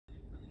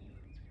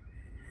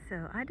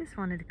So I just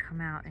wanted to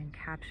come out and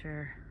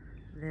capture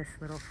this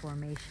little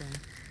formation.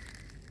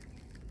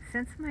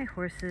 Since my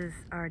horses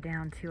are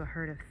down to a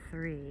herd of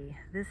 3,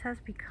 this has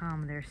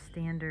become their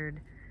standard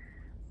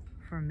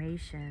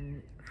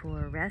formation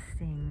for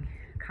resting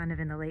kind of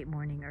in the late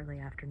morning, early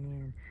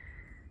afternoon.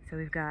 So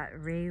we've got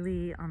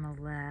Rayleigh on the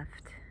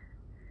left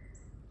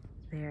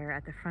there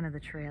at the front of the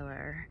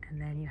trailer, and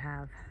then you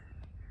have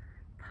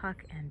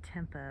Puck and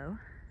Tempo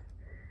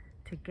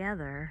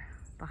together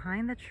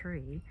behind the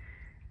tree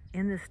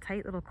in this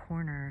tight little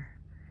corner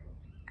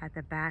at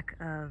the back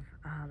of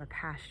the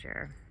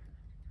pasture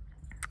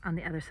on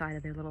the other side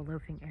of their little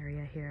loafing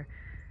area here.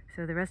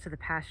 So the rest of the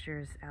pasture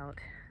is out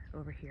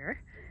over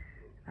here,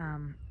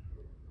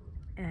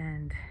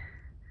 and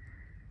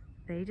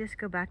they just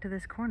go back to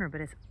this corner,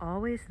 but it's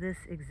always this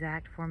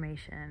exact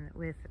formation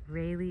with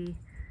Rayleigh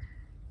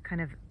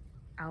kind of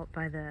out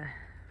by the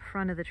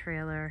front of the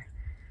trailer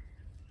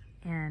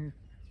and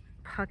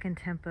Puck and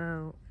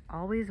Tempo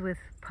always with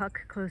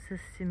Puck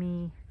closest to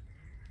me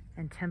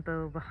and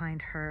Tempo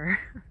behind her.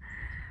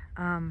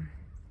 I'm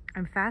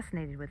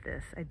fascinated with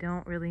this. I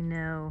don't really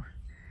know.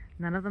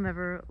 None of them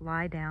ever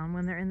lie down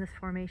when they're in this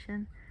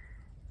formation,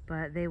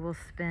 but they will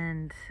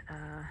spend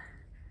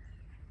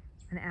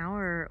an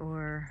hour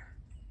or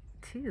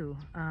 2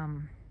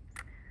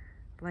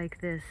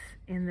 like this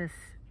in this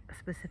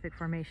specific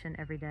formation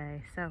every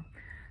day. So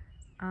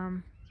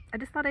I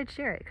just thought I'd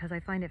share it because I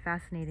find it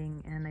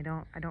fascinating, and I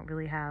don't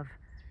really have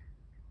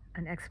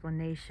an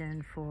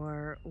explanation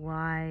for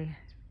why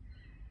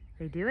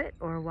they do it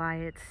or why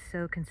it's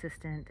so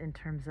consistent in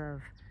terms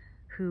of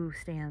who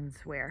stands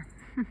where.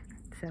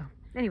 So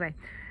anyway,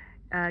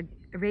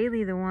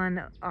 Rayleigh, the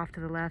one off to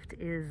the left,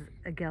 is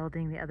a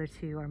gelding. The other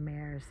 2 are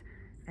mares,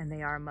 and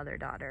they are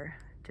mother-daughter,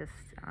 just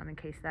in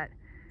case that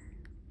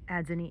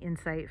adds any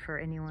insight for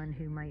anyone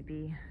who might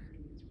be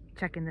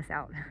checking this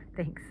out.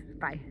 Thanks.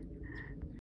 Bye.